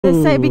They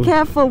say be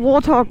careful,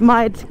 warthog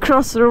might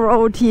cross the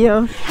road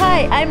here.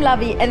 Hi, I'm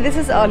Lavi and this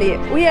is Ollie.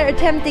 We are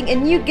attempting a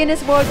new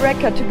Guinness World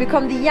Record to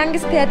become the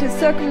youngest pair to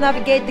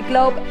circumnavigate the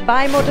globe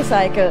by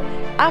motorcycle.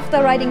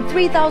 After riding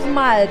 3,000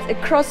 miles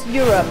across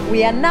Europe,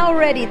 we are now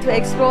ready to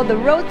explore the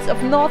roads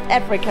of North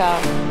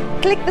Africa.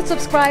 Click the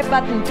subscribe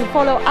button to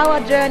follow our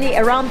journey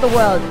around the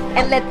world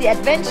and let the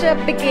adventure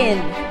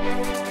begin.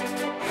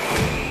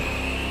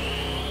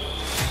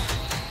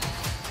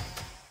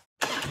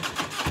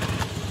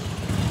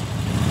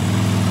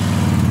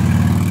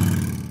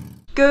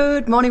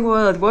 Good morning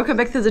world, welcome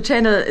back to the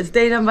channel. It's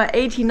day number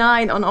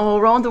 89 on our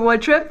around the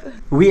world trip.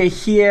 We are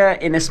here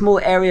in a small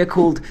area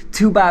called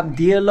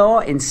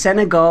Bandia in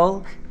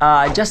Senegal,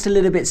 just a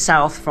little bit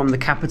south from the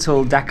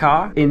capital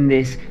Dakar, in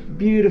this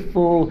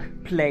beautiful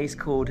place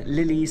called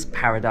Lily's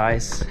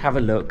Paradise. Have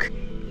a look.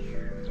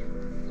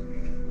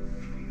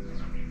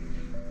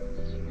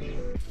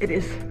 It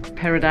is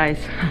paradise.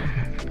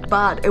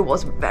 But it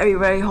was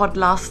very hot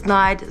last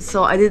night,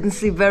 so I didn't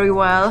sleep very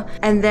well,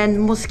 and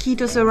then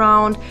mosquitoes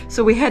around,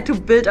 so we had to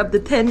build up the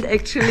tent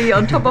actually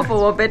on top of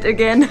our bed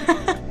again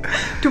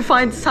to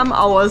find some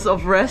hours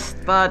of rest.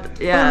 But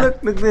yeah. Oh,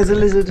 look, there's a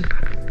lizard.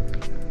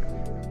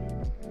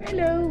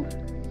 Hello.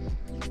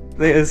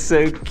 They are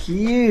so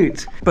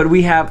cute. But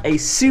we have a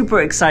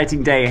super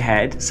exciting day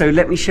ahead, so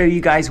let me show you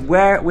guys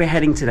where we're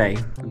heading today.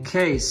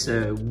 Okay,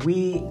 so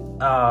we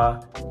are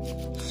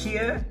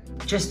here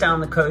just down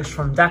the coast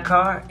from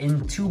Dakar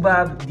in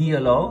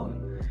Bandia,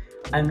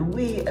 and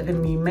we are going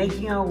to be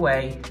making our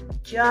way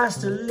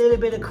just a little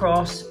bit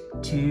across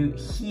to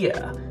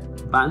here,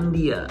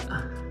 Bandia.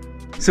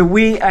 So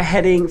we are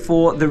heading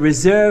for the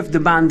Reserve de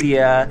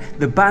Bandia,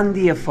 the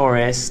Bandia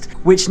forest,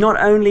 which not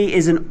only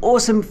is an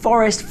awesome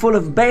forest full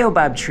of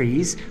baobab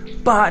trees,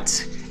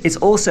 but it's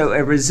also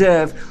a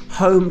reserve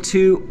home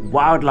to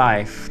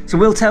wildlife. So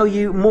we'll tell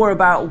you more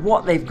about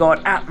what they've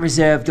got at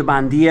Reserve de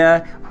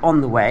Bandia on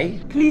the way.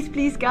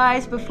 Please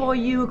guys, before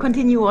you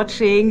continue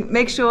watching,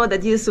 make sure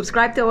that you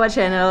subscribe to our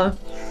channel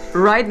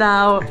right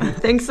now.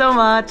 Thanks so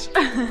much.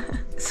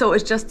 So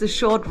it's just a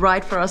short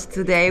ride for us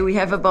today. We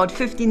have about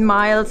 15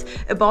 miles,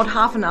 about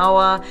half an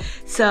hour.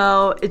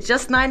 So it's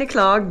just 9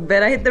 o'clock,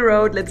 better hit the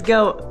road, let's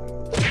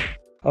go.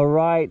 All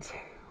right,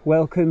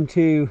 welcome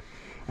to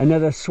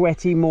another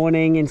sweaty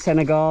morning in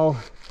Senegal.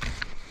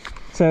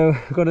 So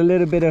I've got a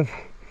little bit of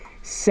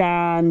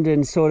sand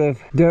and sort of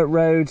dirt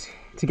road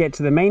to get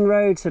to the main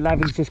road. So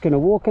Lavi's just going to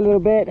walk a little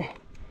bit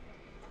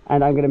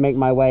and I'm going to make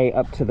my way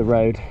up to the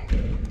road.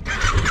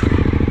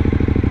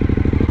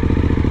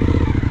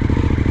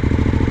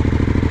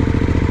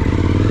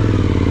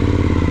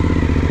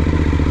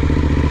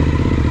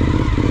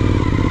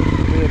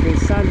 A little bit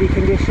sandy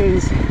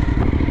conditions.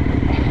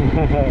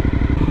 Bonjour.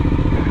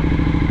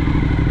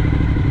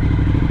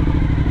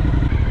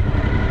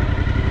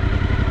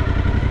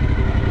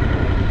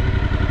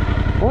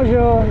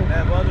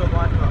 Bonjour,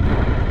 bonjour.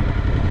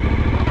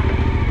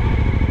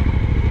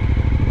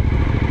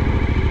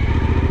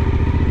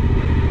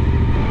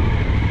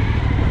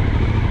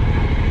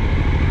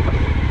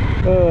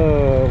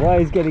 Oh, why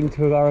is getting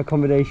to our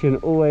accommodation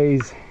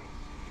always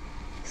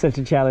such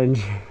a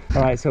challenge?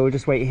 All right, so we'll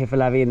just wait here for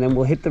Lavi and then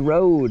we'll hit the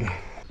road.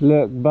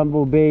 Look,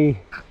 Bumblebee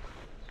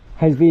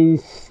has been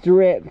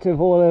stripped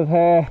of all of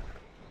her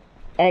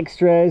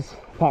extras,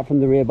 apart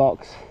from the rear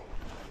box.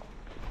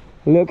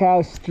 Look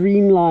how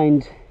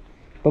streamlined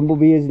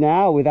Bumblebee is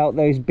now without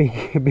those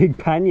big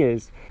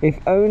panniers. If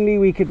only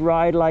we could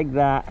ride like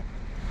that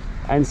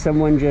and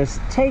someone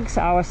just takes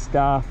our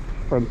stuff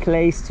from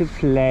place to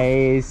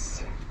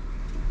place.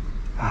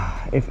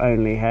 If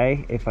only,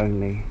 hey? If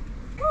only.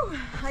 Whew,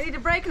 I need a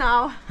break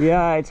now.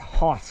 Yeah, it's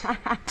hot.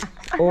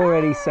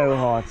 Already so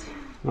hot.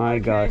 My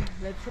God.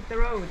 Let's hit the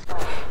road.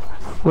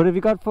 What have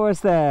you got for us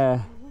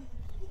there?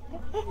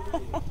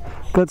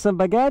 Got some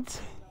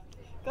baguettes?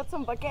 Got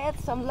some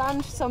baguettes, some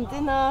lunch, some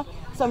dinner,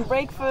 some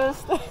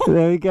breakfast.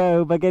 There we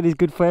go. Baguette is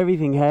good for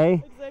everything,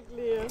 hey?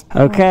 Exactly.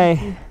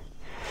 Okay.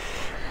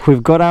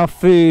 We've got our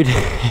food.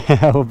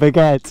 Our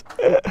baguette.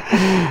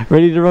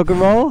 Ready to rock and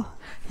roll?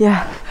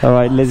 Yeah. All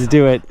right, let's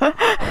do it. A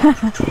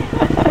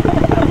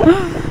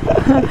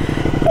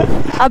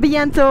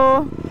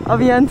bientôt. A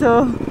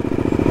bientôt.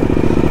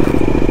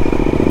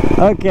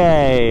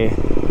 Okay.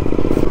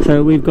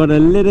 So we've got a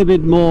little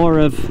bit more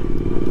of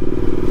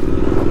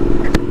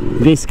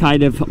this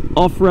kind of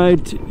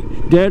off-road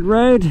dirt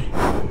road,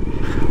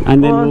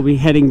 and then we'll be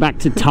heading back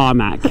to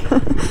tarmac.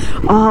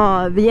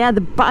 Oh yeah,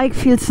 the bike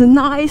feels so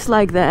nice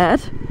like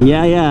that.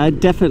 Yeah,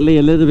 definitely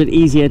a little bit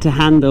easier to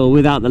handle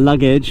without the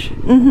luggage.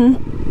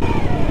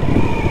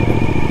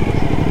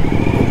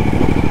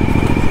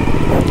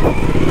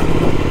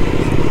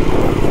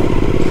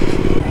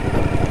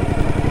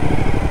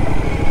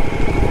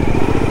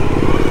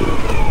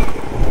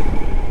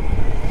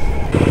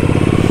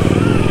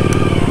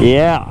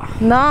 Yeah.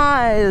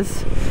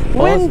 Nice.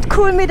 Wind,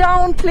 cool me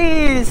down,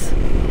 please.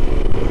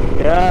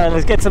 Yeah,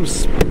 let's get some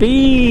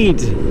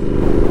speed.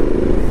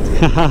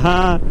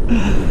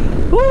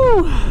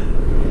 Woo.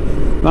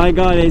 My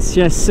God, it's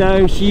just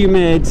so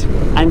humid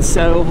and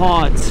so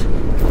hot.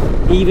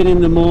 even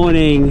in the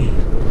morning.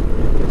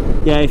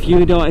 Yeah, if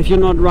you're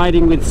not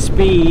riding with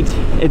speed,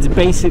 it's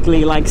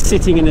basically like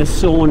sitting in a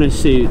sauna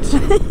suit.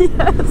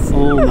 Yes.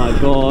 Oh my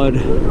god.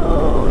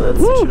 Oh, that's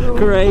true.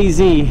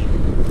 Crazy.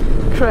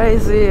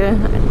 Crazy.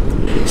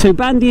 So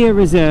Bandia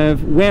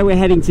Reserve, where we're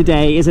heading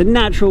today, is a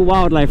natural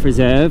wildlife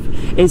reserve.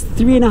 It's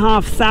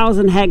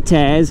 3,500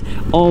 hectares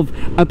of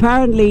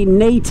apparently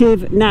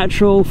native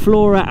natural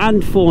flora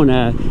and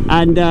fauna,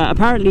 and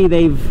apparently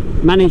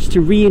they've managed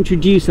to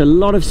reintroduce a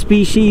lot of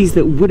species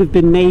that would have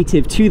been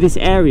native to this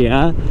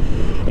area,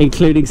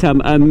 including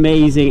some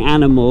amazing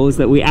animals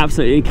that we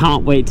absolutely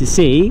can't wait to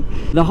see.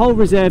 The whole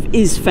reserve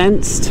is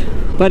fenced,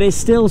 but it's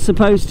still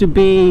supposed to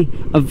be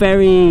a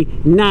very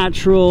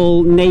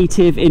natural,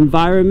 native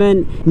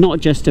environment,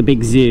 not just a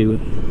big zoo.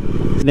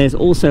 There's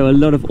also a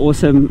lot of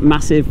awesome,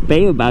 massive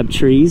baobab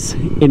trees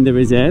in the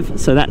reserve,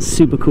 so that's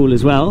super cool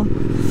as well.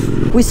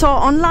 We saw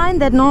online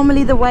that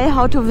normally the way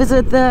how to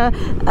visit the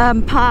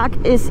park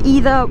is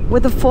either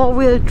with a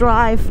four-wheel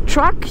drive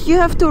truck you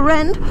have to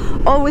rent,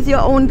 or with your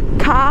own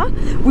car.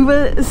 We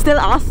will still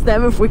ask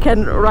them if we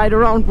can ride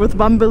around with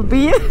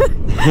Bumblebee.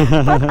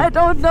 But I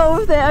don't know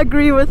if they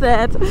agree with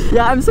that.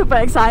 Yeah, I'm super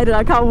excited.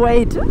 I can't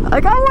wait.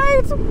 I can't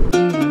wait.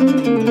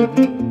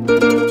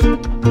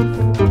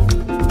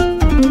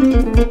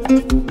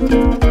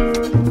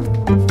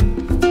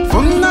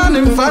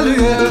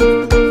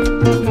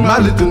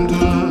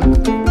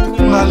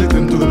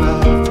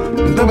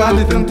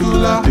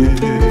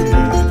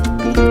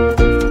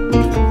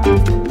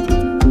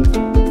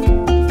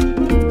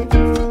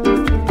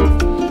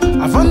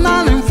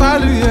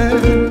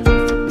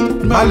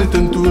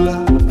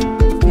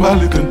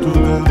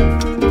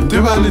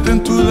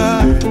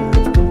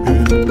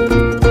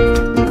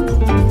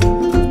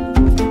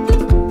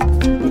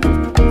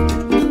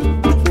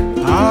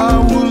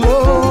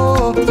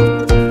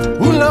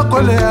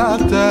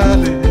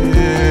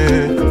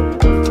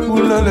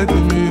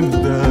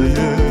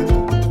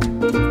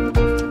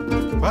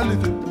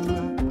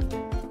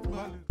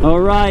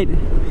 Alright,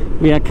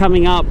 we are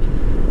coming up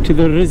to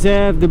the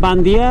Reserve de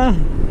Bandia,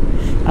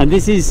 and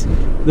this is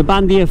the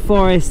Bandia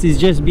forest is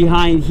just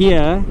behind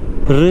here.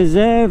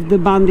 Reserve de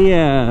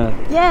Bandia.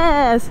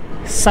 Yes.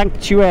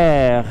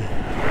 Sanctuaire.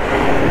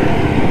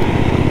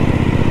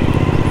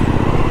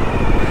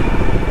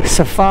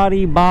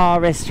 Safari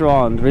bar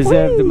restaurant.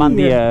 Reserve de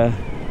Bandia.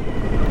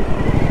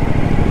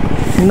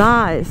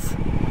 Nice.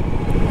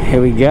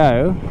 Here we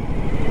go.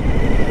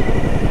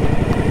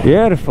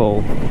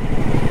 Beautiful.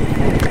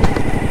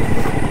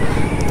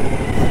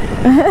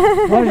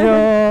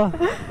 Bonjour.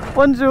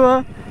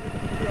 Bonjour.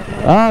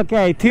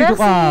 Okay, tout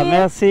droit,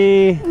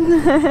 merci.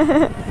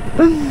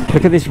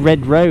 Look at this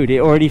red road, it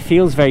already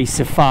feels very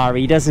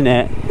safari, doesn't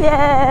it?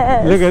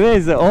 Yes. Look at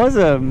this,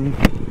 awesome.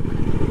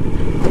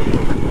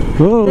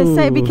 Ooh. They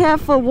say be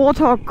careful,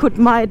 warthog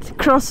might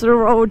cross the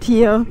road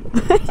here.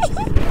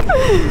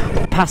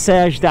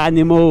 Passage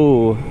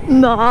d'animaux.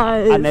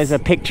 Nice. And there's a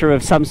picture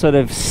of some sort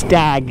of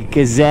stag,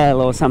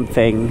 gazelle or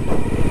something.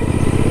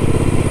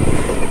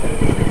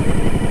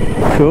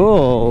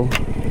 Cool.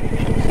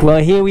 Well,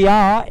 here we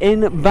are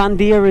in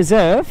Bandia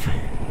Reserve,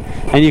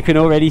 and you can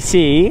already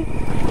see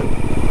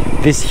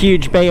this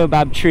huge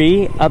baobab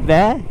tree up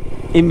there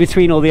in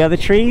between all the other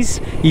trees.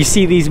 You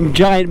see these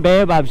giant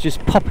baobabs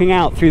just popping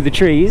out through the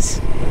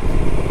trees.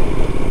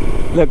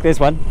 Look, there's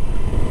one.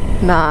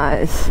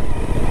 Nice.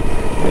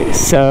 It's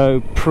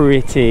so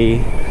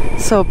pretty.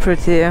 So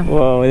pretty.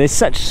 Whoa, there's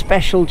such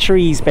special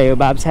trees,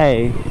 baobabs,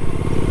 hey?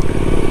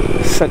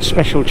 Such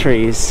special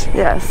trees.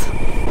 Yes.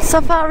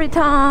 Safari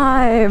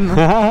time!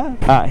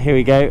 Ah, here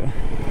we go.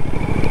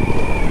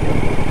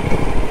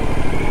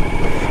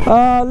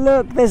 Oh,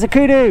 look, there's a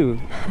kudu!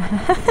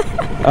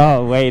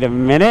 Oh, wait a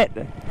minute.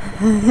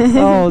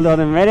 Hold on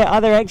a minute.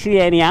 Are there actually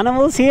any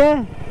animals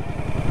here?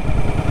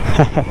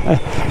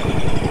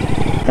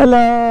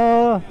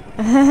 Hello!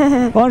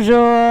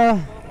 Bonjour!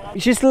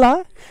 Juste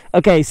là?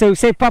 Okay, so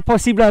c'est pas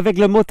possible avec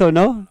la moto,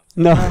 no?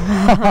 No.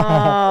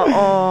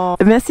 Oh,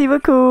 merci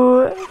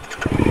beaucoup.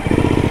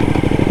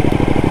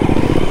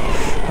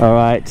 All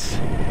right.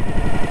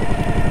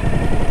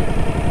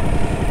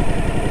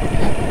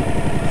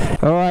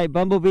 All right,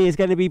 Bumblebee is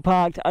going to be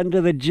parked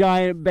under the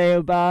giant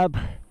baobab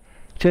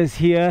just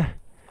here,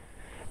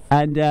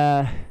 and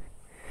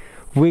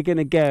we're going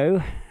to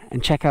go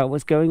and check out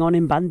what's going on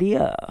in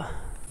Bandia.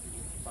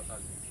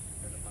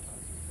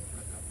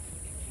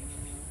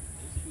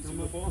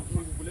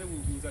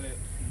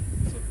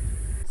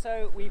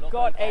 So we've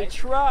got a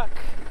truck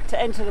to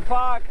enter the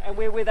park, and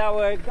we're with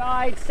our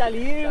guide,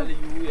 Salut. Salut,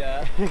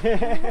 yeah.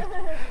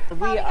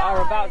 We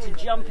are about to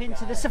jump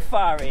into the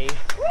safari.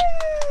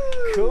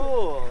 Woo!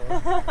 Cool.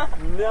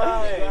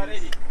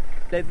 Nice.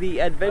 Let the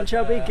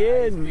adventure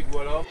begin.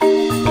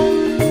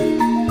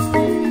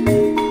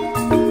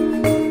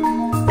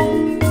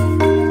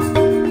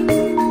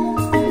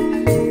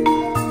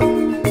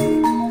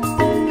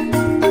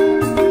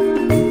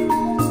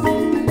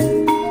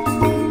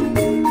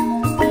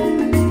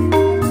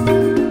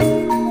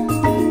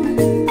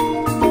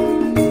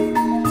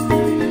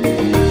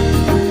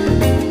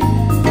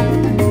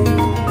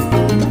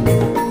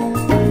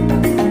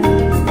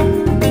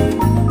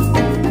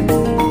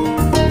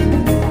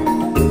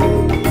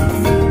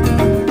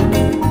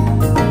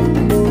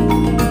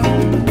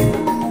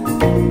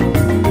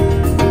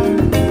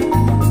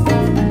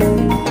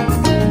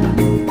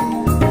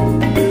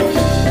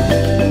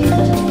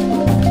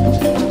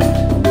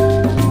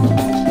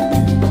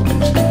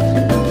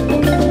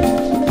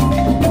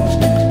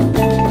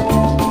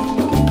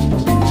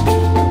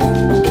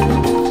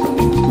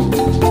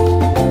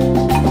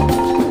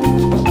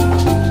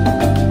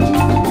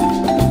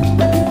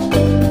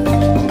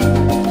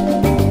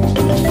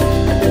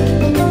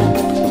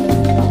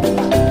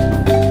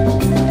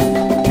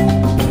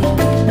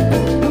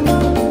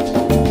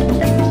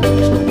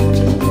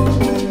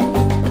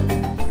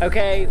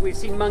 Okay, we've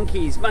seen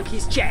monkeys.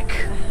 Monkeys check.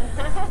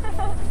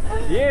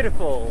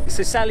 Beautiful.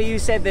 So Sally, you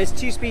said there's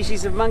two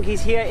species of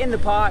monkeys here in the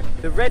park.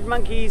 The red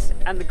monkeys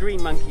and the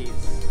green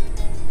monkeys.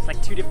 It's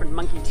like two different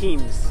monkey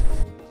teams.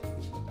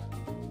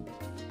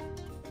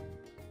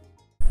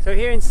 So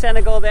here in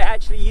Senegal, they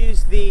actually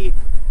use the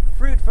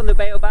fruit from the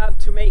baobab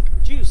to make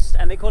juice,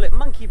 and they call it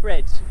monkey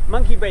bread.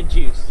 Monkey bread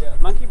juice. Yeah.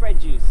 Monkey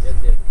bread juice. Yes,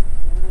 yes.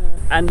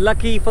 And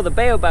lucky for the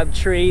baobab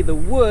tree, the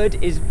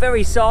wood is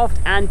very soft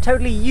and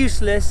totally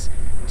useless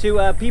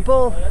to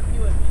people,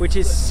 which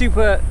is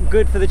super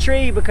good for the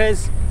tree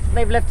because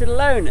they've left it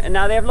alone and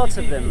now they have lots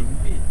of them.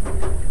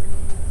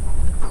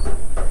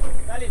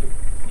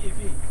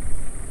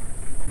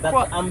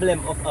 That's the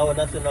emblem of our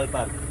national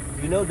park.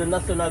 You know, the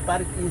national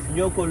park is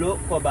Nyokolo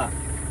Koba.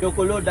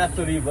 Nyokolo, that's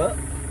the river,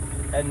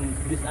 and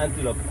this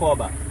antelope,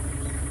 Koba.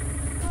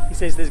 He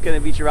says there's going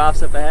to be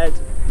giraffes up ahead.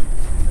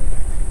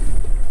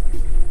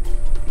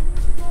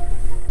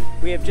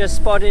 We have just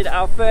spotted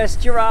our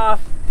first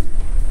giraffe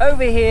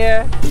over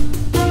here.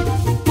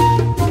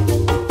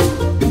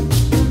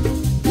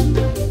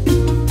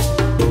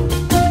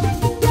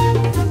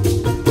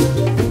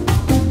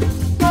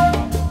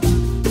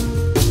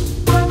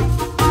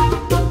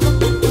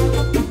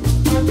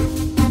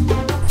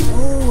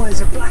 Oh, there's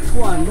a black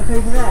one. Look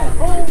over there.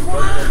 Oh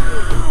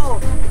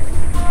wow!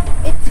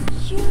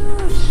 It's huge!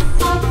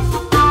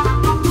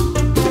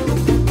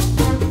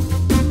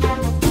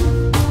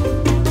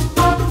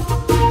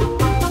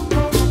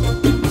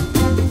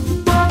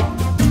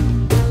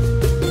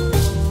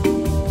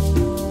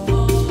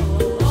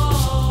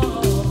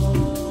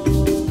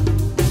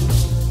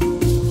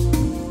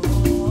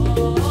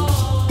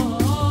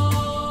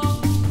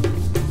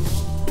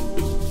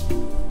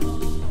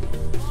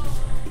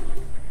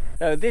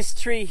 So this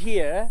tree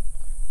here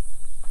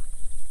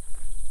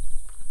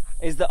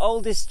is the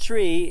oldest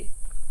tree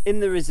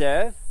in the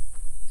reserve.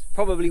 It's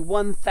probably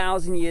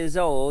 1,000 years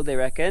old, they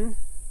reckon.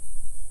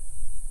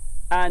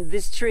 And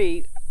this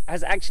tree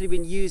has actually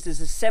been used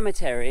as a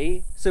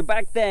cemetery. So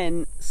back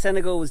then,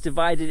 Senegal was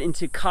divided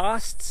into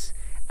castes,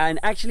 and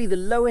actually the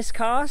lowest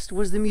caste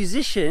was the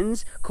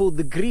musicians, called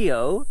the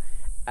griot,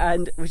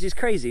 and which is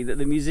crazy that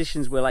the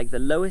musicians were like the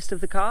lowest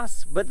of the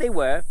castes, but they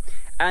were.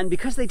 And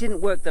because they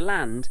didn't work the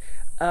land,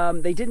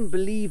 they didn't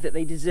believe that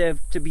they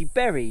deserved to be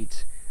buried.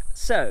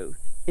 So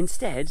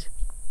instead,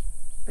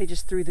 they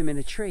just threw them in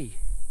a tree.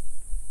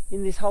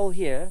 In this hole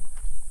here,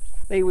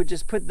 they would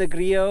just put the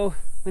griot,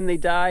 when they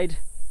died,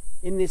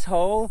 in this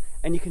hole,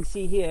 and you can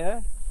see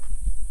here,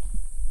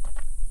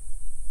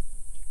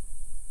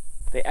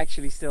 they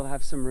actually still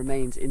have some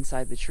remains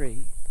inside the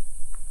tree.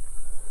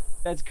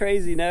 That's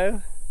crazy,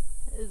 no?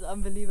 It's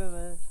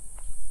unbelievable.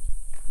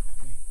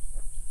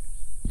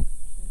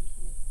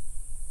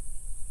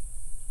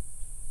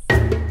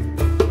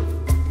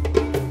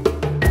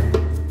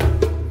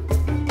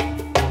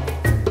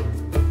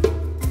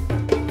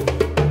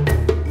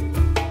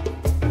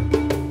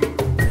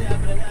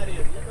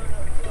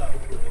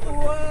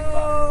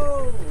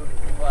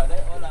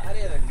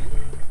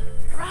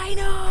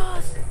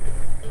 Rhinos!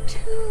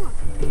 Two!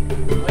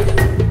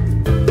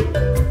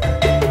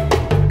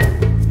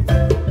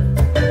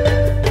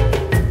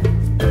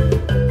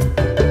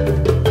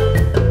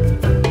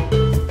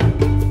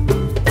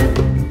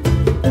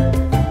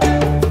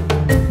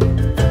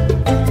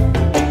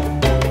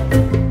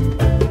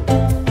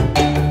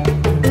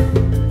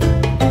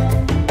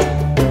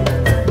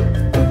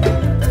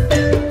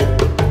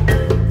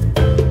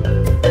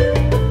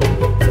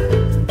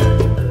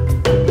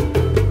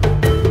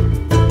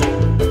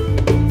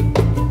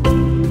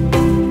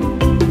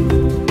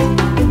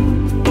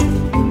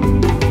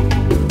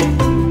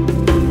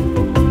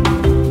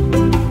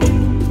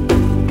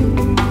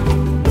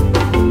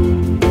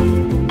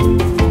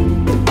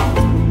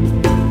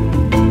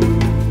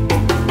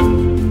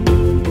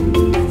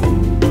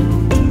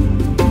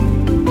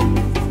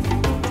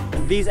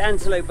 These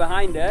antelope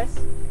behind us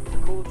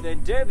are called the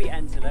Derby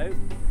antelope.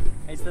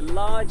 It's the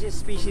largest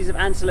species of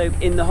antelope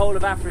in the whole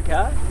of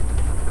Africa.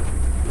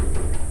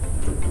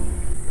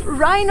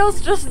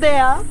 Rhinos just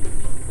there,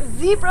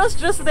 zebras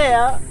just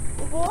there,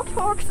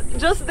 warthogs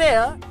just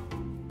there.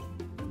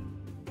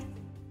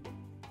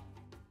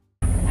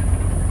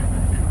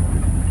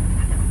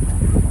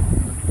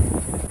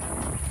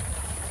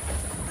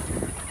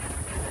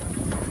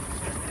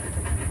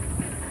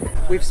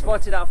 We've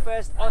spotted our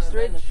first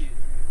ostrich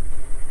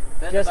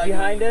just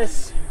behind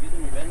us.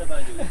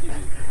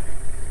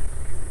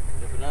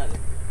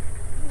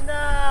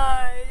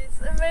 Nice,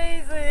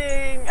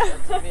 amazing.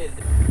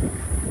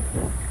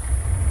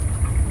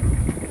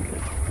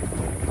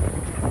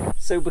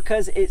 So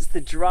because it's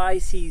the dry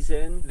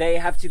season, they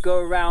have to go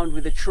around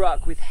with a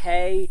truck with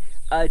hay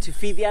to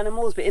feed the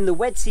animals, but in the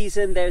wet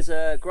season there's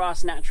a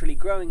grass naturally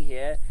growing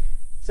here,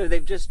 so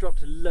they've just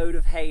dropped a load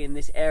of hay in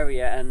this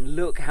area, and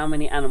look how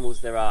many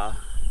animals there are.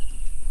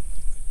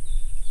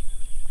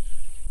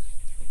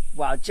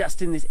 Wow,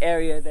 just in this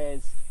area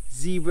there's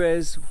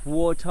zebras,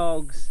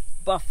 warthogs,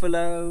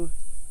 buffalo,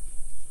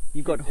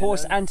 you've got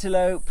horse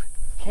antelope,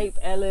 Cape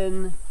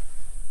Ellen,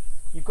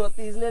 You've got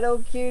these little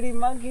cutie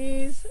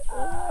monkeys.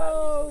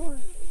 Oh.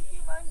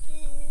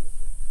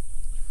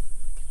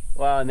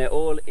 Wow, and they're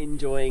all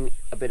enjoying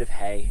a bit of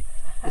hay.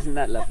 Isn't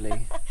that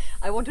lovely?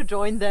 I want to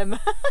join them.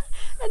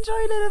 Enjoy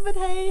a little bit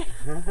hay.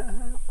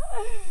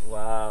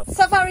 Wow.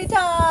 Safari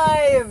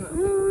time!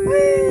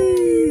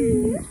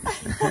 Whee!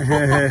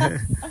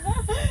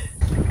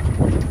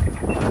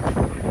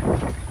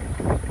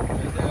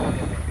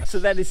 So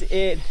that is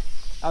it.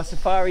 Our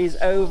safari is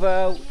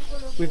over.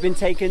 We've been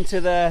taken to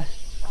the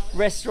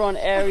restaurant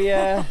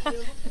area.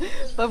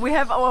 But we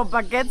have our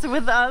baguettes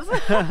with us.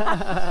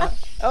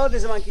 Oh,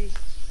 there's a monkey.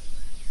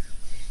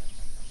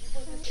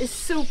 It's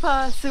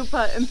super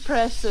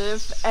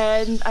impressive,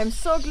 and I'm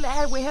so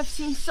glad we have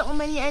seen so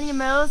many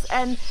animals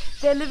and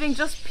they're living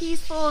just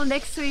peaceful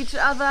next to each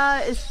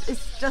other.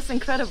 It's just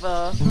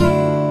incredible.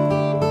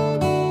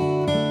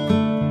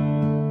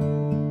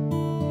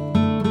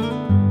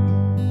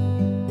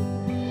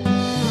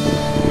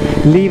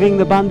 Leaving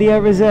the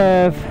Bandia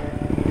Reserve.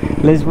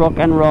 Let's rock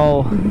and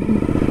roll.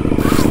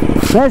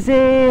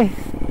 Leslie!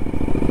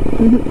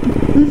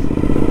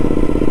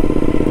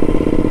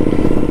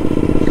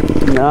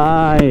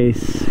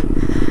 Nice.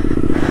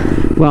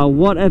 Wow,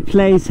 what a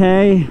place,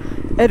 hey?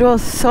 It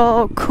was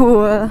so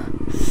cool.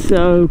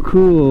 So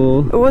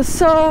cool. It was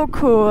so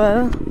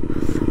cool.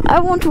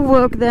 I want to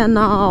work there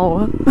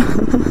now.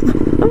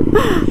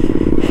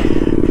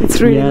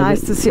 It's really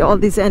nice to see all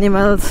these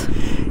animals.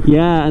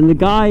 Yeah, and the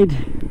guide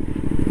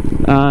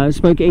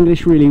spoke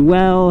English really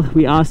well.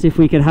 We asked if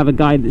we could have a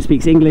guide that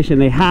speaks English, and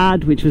they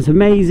had, which was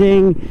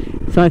amazing.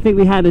 So I think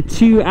we had a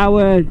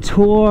 2-hour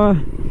tour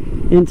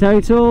in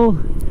total,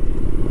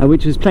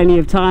 which was plenty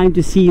of time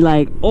to see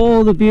like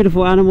all the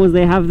beautiful animals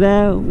they have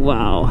there.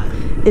 Wow.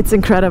 It's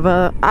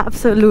incredible,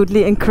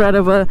 absolutely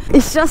incredible.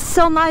 It's just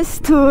so nice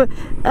to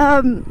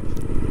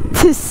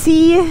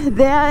see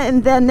there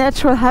in their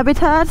natural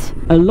habitat.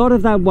 A lot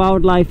of that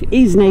wildlife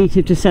is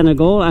native to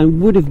Senegal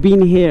and would have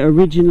been here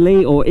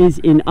originally, or is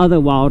in other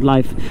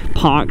wildlife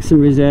parks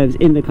and reserves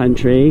in the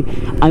country.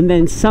 And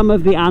then some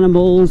of the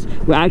animals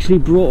were actually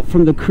brought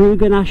from the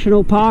Kruger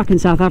National Park in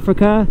South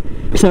Africa.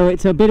 So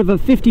it's a bit of a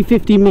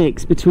 50-50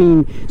 mix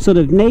between sort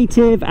of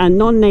native and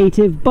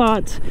non-native,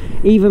 but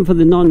even for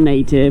the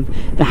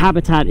non-native, the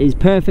habitat is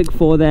perfect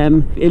for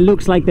them. It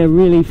looks like they're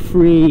really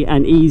free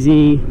and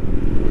easy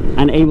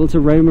and able to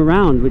roam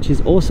around, which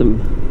is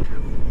awesome.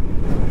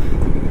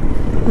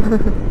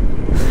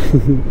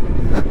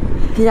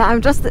 Yeah,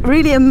 I'm just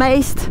really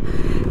amazed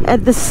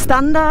at the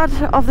standard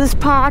of this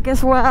park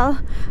as well.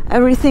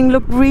 Everything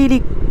looked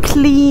really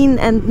clean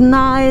and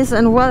nice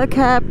and well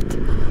kept.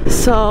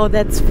 So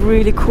that's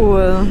really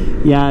cool.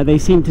 Yeah, they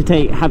seem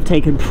to have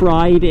taken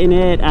pride in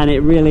it, and it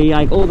really,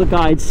 like, all the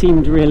guides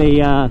seemed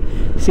really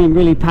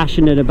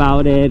passionate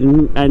about it.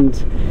 And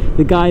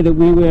the guy that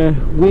we were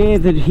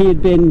with, that he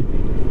had been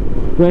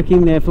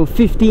working there for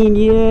 15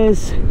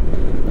 years,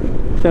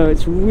 so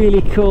it's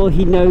really cool.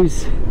 He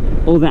knows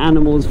all the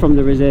animals from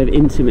the reserve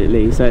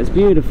intimately, so it's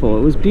beautiful.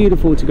 It was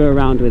beautiful to go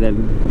around with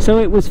him. So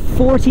it was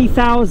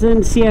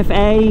 40,000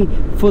 CFA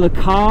for the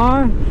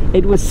car,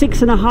 it was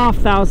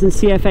 6,500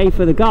 CFA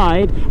for the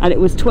guide, and it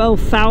was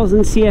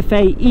 12,000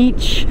 CFA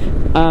each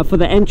for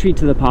the entry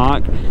to the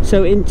park.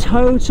 So in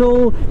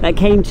total that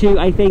came to,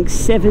 I think,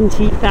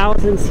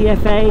 70,000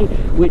 CFA,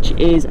 which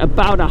is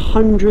about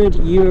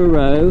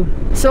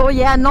 €100. So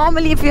yeah,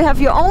 normally if you have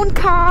your own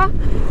car,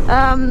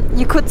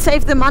 you could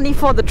save the money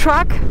for the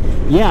truck.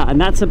 Yeah,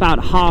 and that's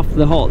about half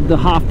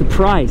the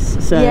price.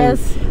 So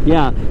yes.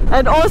 Yeah.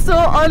 And also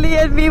Ollie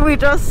and me, we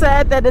just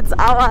said that it's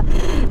our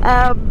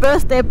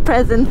birthday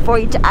present for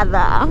each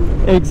other.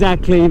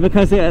 Exactly,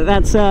 because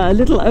that's a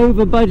little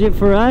over budget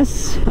for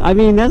us. I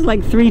mean, that's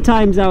like 3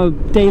 times our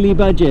daily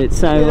budget.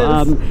 So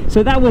yes.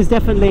 So that was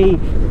definitely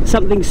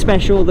something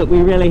special that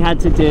we really had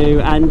to do.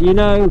 And you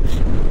know,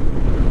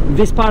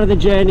 this part of the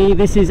journey,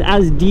 this is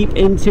as deep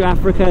into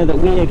Africa that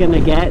we are going to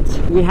get.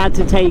 We had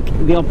to take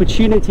the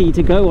opportunity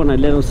to go on a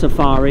little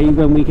safari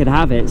when we could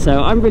have it.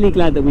 So I'm really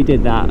glad that we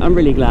did that. I'm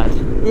really glad.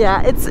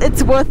 Yeah,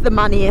 it's worth the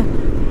money.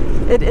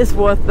 It is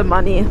worth the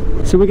money.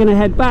 So we're going to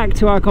head back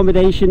to our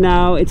accommodation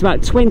now. It's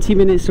about 20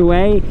 minutes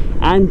away,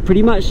 and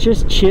pretty much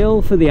just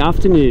chill for the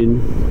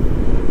afternoon.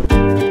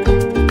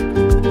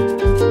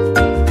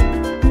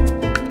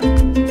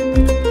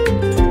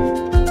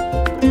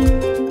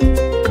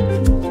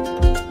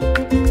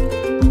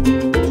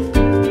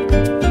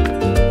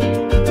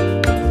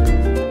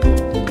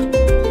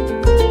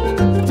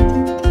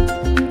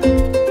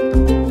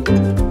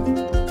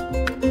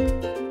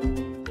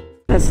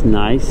 That's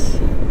nice.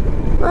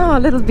 Oh, a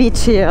little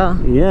beach here.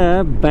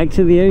 Yeah, back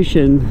to the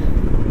ocean.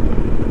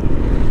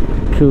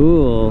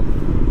 Cool.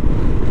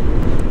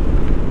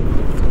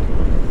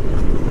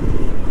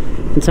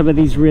 And some of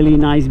these really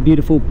nice,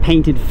 beautiful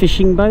painted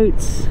fishing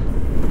boats.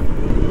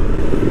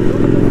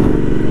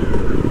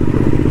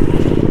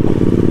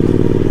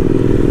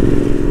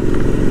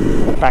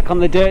 Back on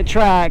the dirt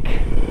track.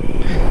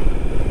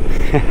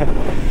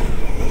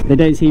 They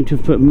don't seem to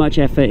have put much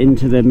effort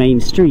into the main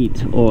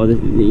street, or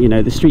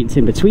the streets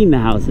in between the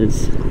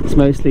houses. It's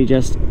mostly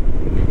just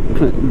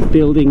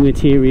building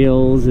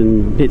materials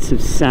and bits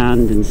of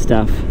sand and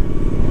stuff.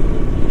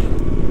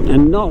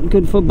 And not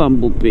good for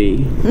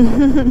Bumblebee.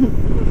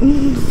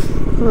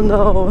 Oh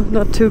no,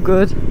 not too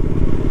good.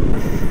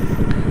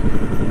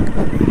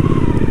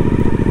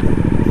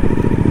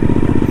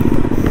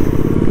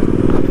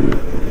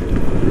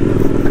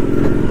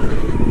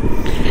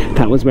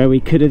 That was where we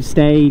could have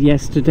stayed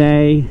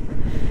yesterday.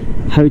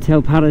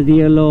 Hotel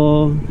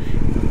Paradiolo.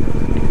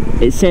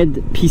 It said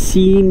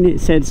piscine,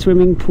 it said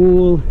swimming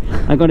pool.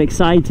 I got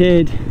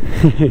excited.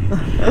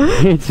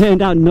 It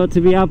turned out not to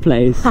be our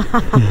place. You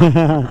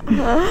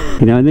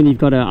know, and then you've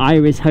got an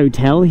Iris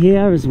hotel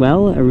here as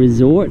well, a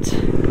resort.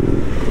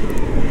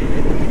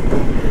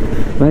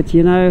 But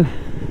you know,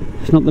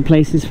 it's not the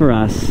places for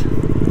us.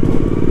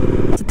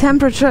 The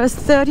temperature is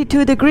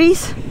 32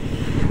 degrees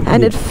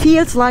and it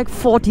feels like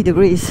 40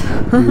 degrees.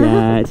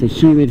 Yeah, it's a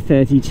humid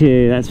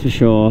 32, that's for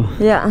sure.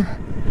 Yeah.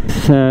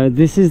 So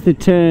this is the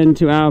turn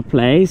to our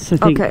place. I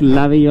think, okay.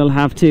 Lavi, you'll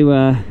have to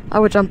I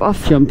will jump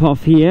off. Jump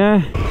off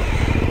here.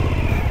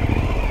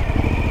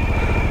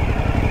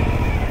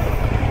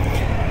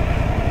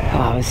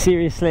 Oh,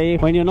 seriously,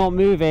 when you're not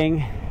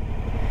moving,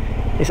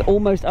 it's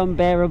almost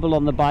unbearable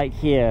on the bike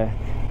here.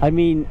 I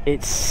mean,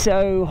 it's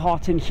so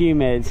hot and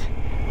humid.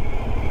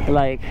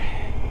 Like,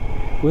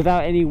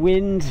 without any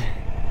wind.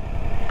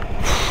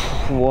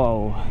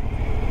 Whoa.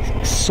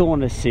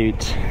 Sauna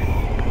suit.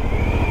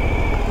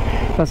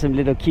 Got some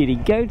little cutie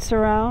goats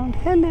around.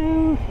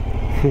 Hello.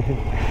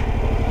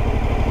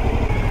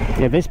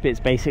 Yeah, this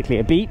bit's basically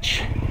a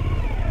beach.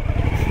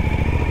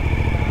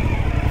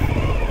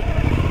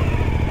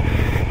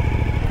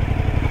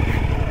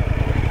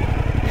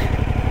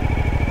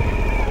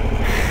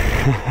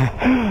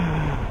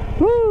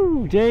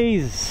 Woo,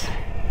 jeez.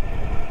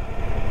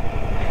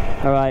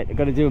 All right, I've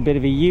got to do a bit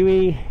of a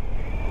U-E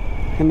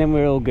and then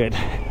we're all good.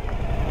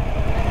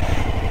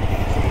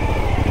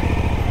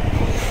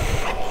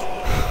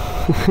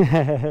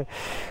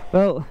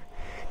 Well,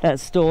 that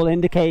stall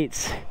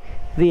indicates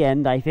the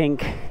end, I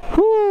think.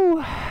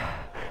 Whew.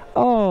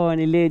 Oh, and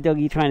a little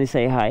doggy trying to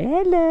say hi.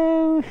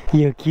 Hello.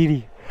 You're a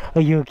kitty. Oh,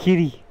 you're a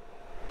kitty.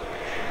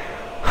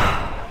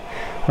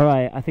 All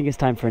right, I think it's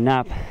time for a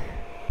nap.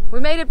 We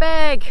made it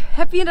back,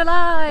 happy and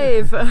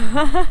alive.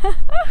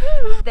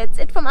 That's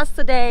it from us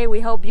today.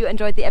 We hope you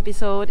enjoyed the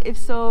episode. If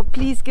so,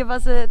 please give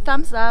us a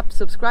thumbs up,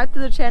 subscribe to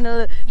the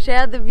channel,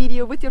 share the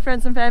video with your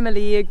friends and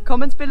family,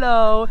 comments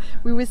below.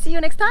 We will see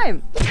you next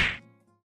time.